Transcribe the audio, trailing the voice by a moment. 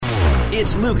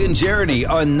It's Luke and Jeremy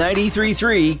on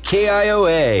 93.3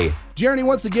 KIOA. Jeremy,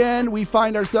 once again, we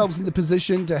find ourselves in the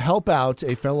position to help out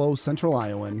a fellow Central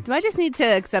Iowan. Do I just need to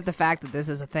accept the fact that this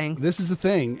is a thing? This is a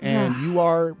thing, and you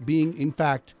are being, in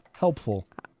fact, helpful.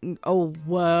 Oh,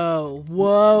 whoa.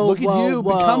 Look at you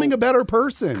becoming a better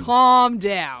person. Calm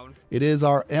down. It is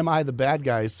our Am I the Bad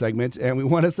Guy segment, and we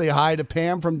want to say hi to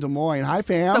Pam from Des Moines. Hi,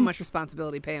 Pam. So much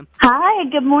responsibility, Pam. Hi,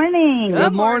 good morning.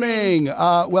 Good morning.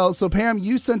 So Pam,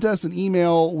 you sent us an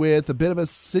email with a bit of a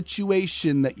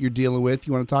situation that you're dealing with.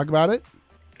 You want to talk about it?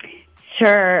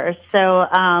 Sure. So,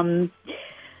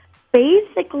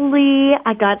 basically,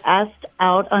 I got asked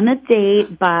out on a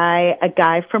date by a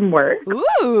guy from work.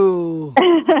 Ooh.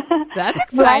 That's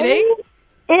exciting. Right?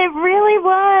 It really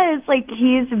was. Like,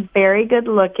 he's very good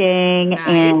looking, Nice.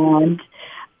 and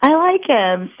I like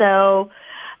him. So,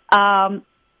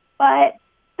 but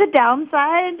the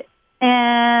downside,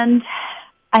 and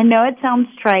I know it sounds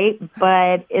trite,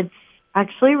 but it's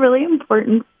actually really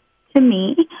important to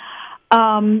me.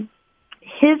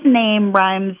 His name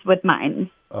rhymes with mine.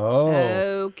 Oh.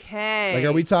 Okay. Like,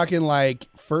 are we talking like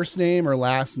first name or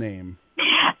last name?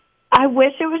 I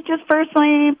wish it was just first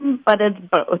name, but it's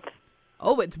both.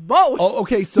 Oh, it's both. Oh,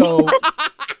 okay. So, All right,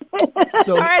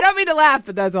 I don't mean to laugh,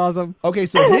 but that's awesome. okay.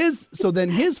 So then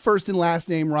his first and last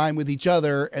name rhyme with each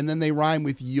other, and then they rhyme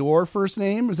with your first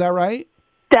name. Is that right?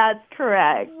 That's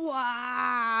correct. Wow.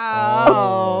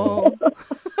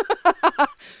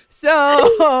 So,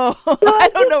 I I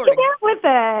don't know where to can't with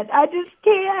it. I just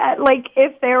can't. Like,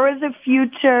 if there was a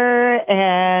future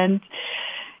and,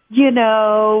 you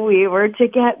know, we were to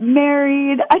get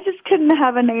married, I just couldn't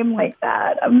have a name like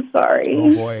that. I'm sorry.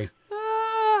 Oh boy.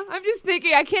 I'm just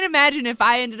thinking, I can't imagine if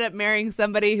I ended up marrying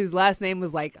somebody whose last name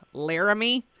was like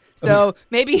Laramie. So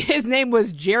maybe his name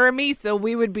was Jeremy, so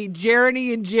we would be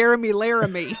Jeremy and Jeremy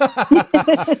Laramie.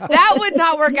 That would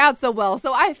not work out so well.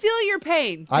 So I feel your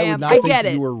pain, Pam. I would not I think get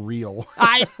it. you were real.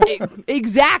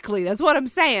 Exactly. That's what I'm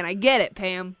saying. I get it,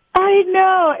 Pam. I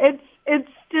know. It's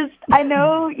just, I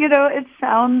know, you know, it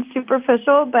sounds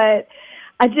superficial, but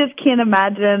I just can't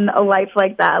imagine a life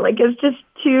like that. Like, it's just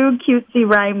too cutesy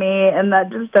rhymey, and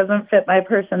that just doesn't fit my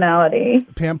personality.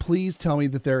 Pam, please tell me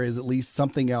that there is at least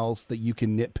something else that you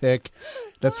can nitpick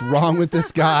that's wrong with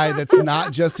this guy that's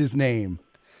not just his name.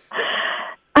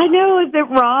 I know, is it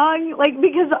wrong? Like,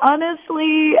 because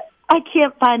honestly, I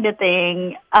can't find a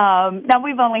thing. Now,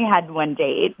 we've only had one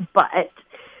date, but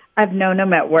I've known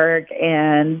him at work,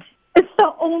 and it's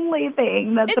the only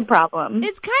thing that's a problem.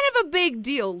 It's kind of a big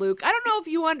deal, Luke. I don't know if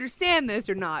you understand this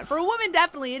or not. For a woman,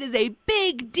 definitely, it is a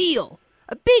big deal.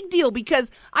 A big deal, because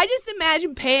I just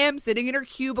imagine Pam sitting in her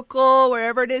cubicle,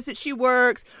 wherever it is that she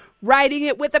works, writing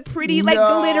it with a pretty,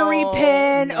 glittery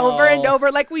pen over and over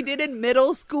like we did in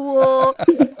middle school.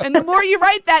 And the more you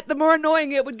write that, the more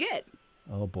annoying it would get.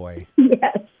 Oh, boy.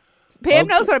 Yes. Pam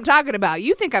knows what I'm talking about.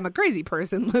 You think I'm a crazy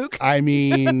person, Luke. I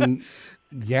mean,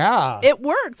 yeah. It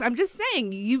works. I'm just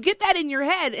saying, you get that in your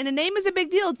head, and a name is a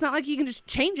big deal. It's not like you can just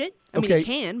change it. I mean, you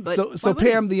can, but... So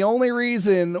Pam, the only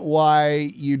reason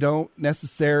why you don't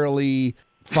necessarily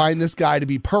find this guy to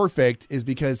be perfect is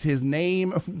because his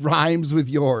name rhymes with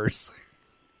yours.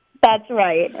 That's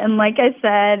right. And like I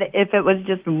said, if it was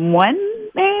just one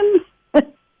name,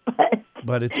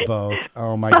 but it's both.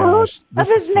 Oh, my gosh. Of This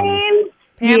is his funny. name.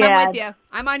 Pam, yeah. I'm with you.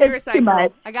 I'm on your It's side, too girl.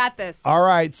 much. I got this. All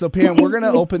right. So, Pam, we're going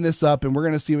to open this up, and we're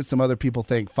going to see what some other people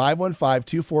think.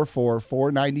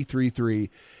 515-244-4933.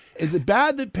 Is it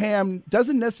bad that Pam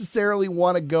doesn't necessarily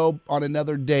want to go on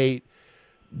another date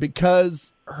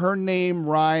because her name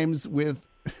rhymes with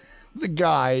the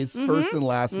guy's first and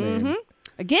last name?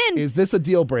 Again, Is this a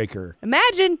deal breaker?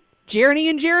 imagine Jeremy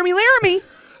and Jeremy Laramie.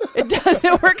 It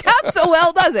doesn't work out so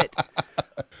well, does it?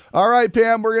 All right,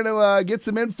 Pam, we're going to get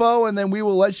some info, and then we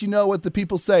will let you know what the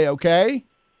people say, okay?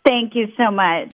 Thank you so much.